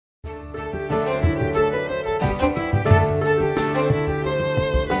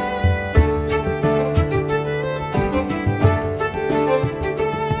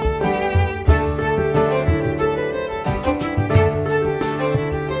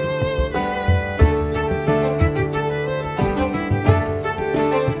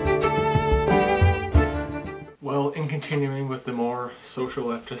social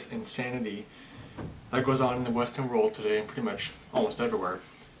leftist insanity that goes on in the Western world today and pretty much almost everywhere.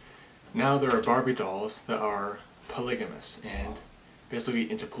 Now there are Barbie dolls that are polygamous and basically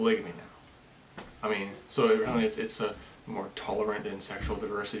into polygamy now. I mean, so it's a more tolerant in sexual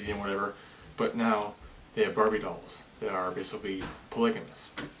diversity and whatever, but now they have Barbie dolls that are basically polygamous.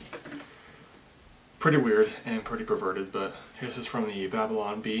 Pretty weird and pretty perverted, but this is from the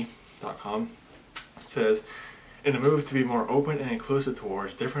babylonbee.com. It says, in a move to be more open and inclusive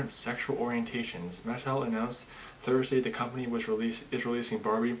towards different sexual orientations, Mattel announced Thursday the company is releasing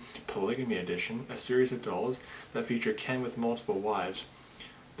Barbie Polygamy Edition, a series of dolls that feature Ken with multiple wives.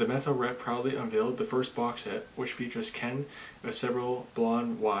 The Mattel rep proudly unveiled the first box set, which features Ken with several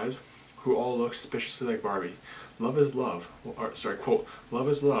blonde wives who all look suspiciously like Barbie. Love is love, quote, love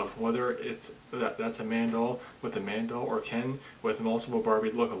is love, whether that's a man doll with a man doll or Ken with multiple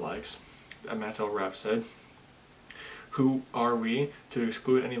Barbie lookalikes, a Mattel rep said. Who are we to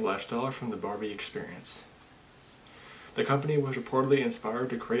exclude any lifestyle from the Barbie experience? The company was reportedly inspired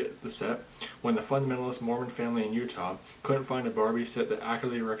to create the set when the fundamentalist Mormon family in Utah couldn't find a Barbie set that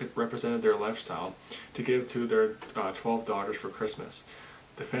accurately represented their lifestyle to give to their 12 daughters for Christmas.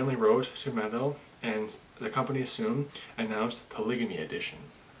 The family wrote to Mattel, and the company soon announced Polygamy Edition.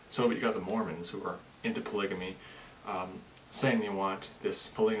 So you got the Mormons who are into polygamy saying they want this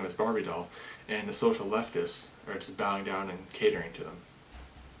polygamous Barbie doll, and the social leftists are just bowing down and catering to them.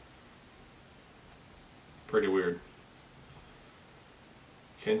 Pretty weird.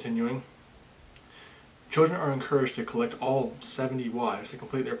 Continuing. Children are encouraged to collect all 70 wives to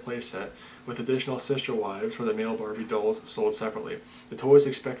complete their playset, with additional sister wives for the male Barbie dolls sold separately. The toy is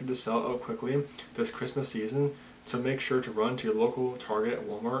expected to sell out quickly this Christmas season, so make sure to run to your local Target,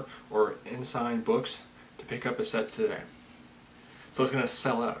 Walmart, or Ensign Books to pick up a set today. So it's going to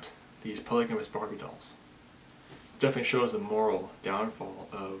sell out, these polygamous Barbie dolls. Definitely shows the moral downfall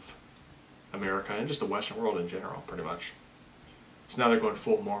of America and just the Western world in general, pretty much. So now they're going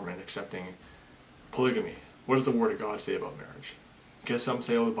full Mormon, accepting polygamy. What does the Word of God say about marriage? Because some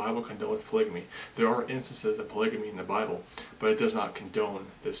say, oh, the Bible condones polygamy. There are instances of polygamy in the Bible, but it does not condone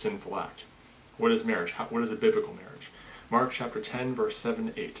this sinful act. What is marriage? What is a biblical marriage? Mark chapter 10, verse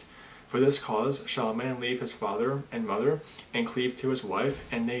 7 to 8. For this cause shall a man leave his father and mother, and cleave to his wife,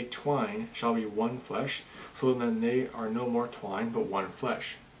 and they twine shall be one flesh, so then they are no more twine, but one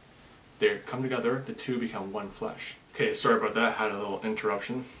flesh. They come together, the two become one flesh. Okay, sorry about that, had a little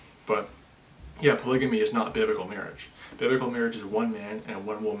interruption, but yeah, polygamy is not biblical marriage. Biblical marriage is one man and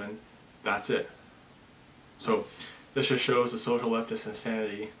one woman, that's it. So this just shows the social leftist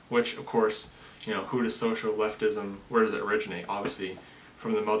insanity, which of course, you know, who does social leftism, where does it originate? Obviously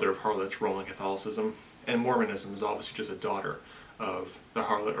from the mother of harlots, Roman Catholicism, and Mormonism is obviously just a daughter of the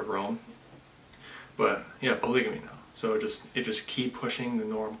harlot of Rome. But yeah, polygamy now. So it just keep pushing the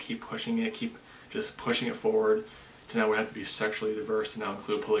norm, keep pushing it, keep just pushing it forward to now we have to be sexually diverse to now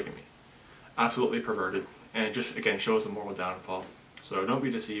include polygamy. Absolutely perverted, and it just again shows the moral downfall. So don't be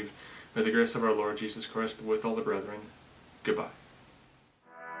deceived. May the grace of our Lord Jesus Christ be with all the brethren. Goodbye.